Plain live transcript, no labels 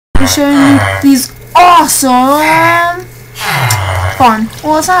to showing you these awesome fun.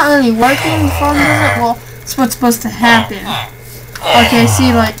 Well, it's not really working fun, is it? Well, it's what's supposed to happen. Okay,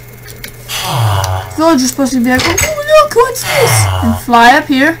 see, like, villager's supposed to be like, oh look, what's this? And fly up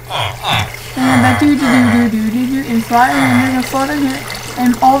here. And then back and fly, and then they're gonna fall down here.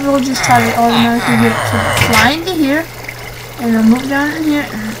 And all villagers try to automatically get it. So they fly into here, and they'll move down in here,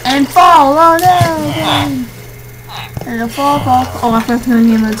 and fall. Oh no! Okay. And they'll fall. Oh, I forgot to the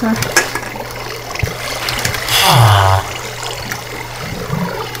game of the time.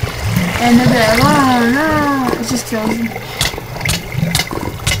 And they'll be like, oh no! It just kills them.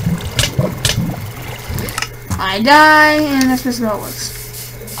 I die, and that's just how it works.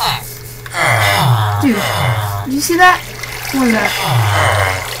 Dude, did you see that? What is that?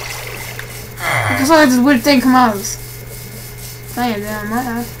 I just saw this weird thing come out of this. Dang it, I might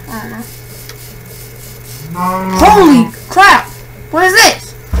have. I don't know. Holy crap! What is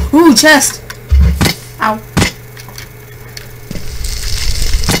this? Ooh, chest. Ow.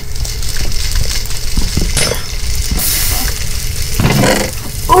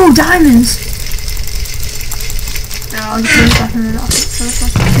 Oh, diamonds! No, I'll get rid of it off.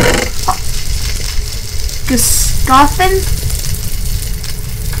 Guskuphin?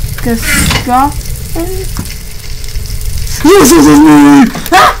 Guskuphin? Yes, it is me!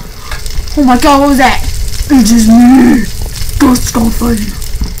 Ah! Oh my god, what was that? It is me! Guskuphin!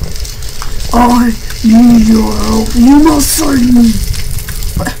 I need your help. You must save me!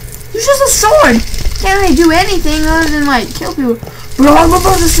 What? Use just a sword! Can't really do anything other than, like, kill people. But I'm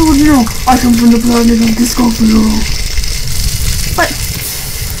about the sword, you know. I come from the planet of Guskuphin. What?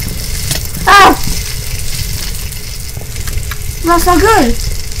 Ow! That's not good.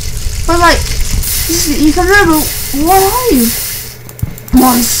 But like, you come here, but what are you?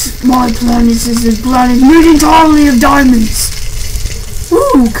 My planet is a planet made entirely of diamonds.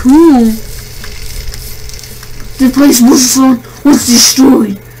 Ooh, cool. The place was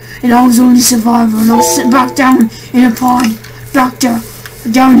destroyed, and I was the only survivor, and I was sent back down in a pond, back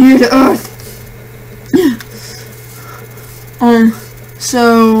down here to Earth.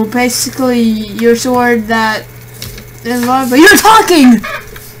 So basically, your sword that is alive, but you're talking!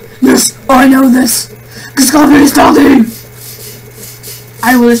 Yes, I know this. Guskuphin is talking!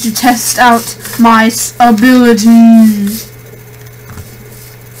 I will let you test out my abilities.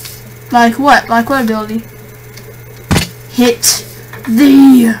 Like what? Like what ability? Hit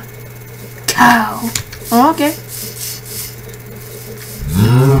the cow. Oh, okay.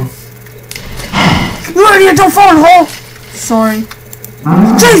 You idiot, don't fall in the hole! Sorry.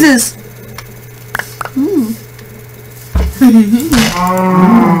 Jesus! Ooh.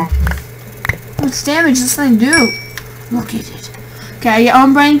 What damage does this thing do? Look at it. Okay, I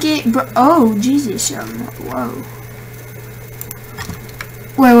unbreak it. Oh, Jesus. Whoa.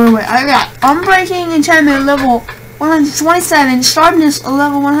 Wait. I got unbreaking enchantment level 127, sharpness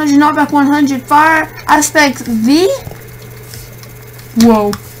level 100, knockback 100, fire aspect V.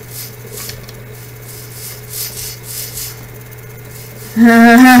 Whoa.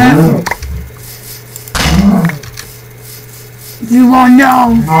 You are now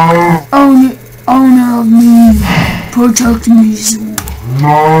owner of me. Protect me, Zoo.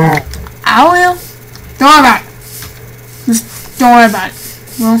 I will. Don't worry about it. Just don't worry about it.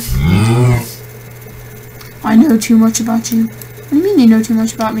 Well, I know too much about you. What do you mean you know too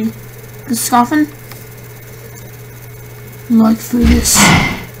much about me? Guskuphin? Like for this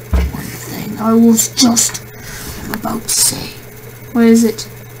one thing I was just about to say. What is it?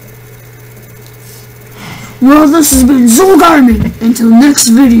 Well, this has been Zulgarmin. Until next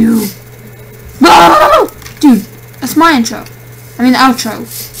video. Ah! Dude, that's my intro. I mean, outro.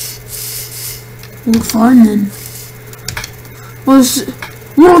 Well, fine then. Well,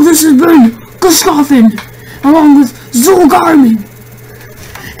 this has been Guskuphin, along with Zulgarmin.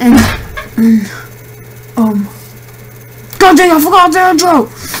 And God dang, I forgot the intro.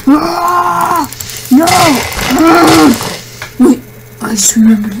 Ah! No. Wait, I just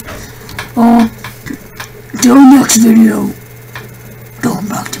remembered it. Till next video, going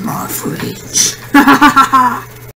back to my fridge.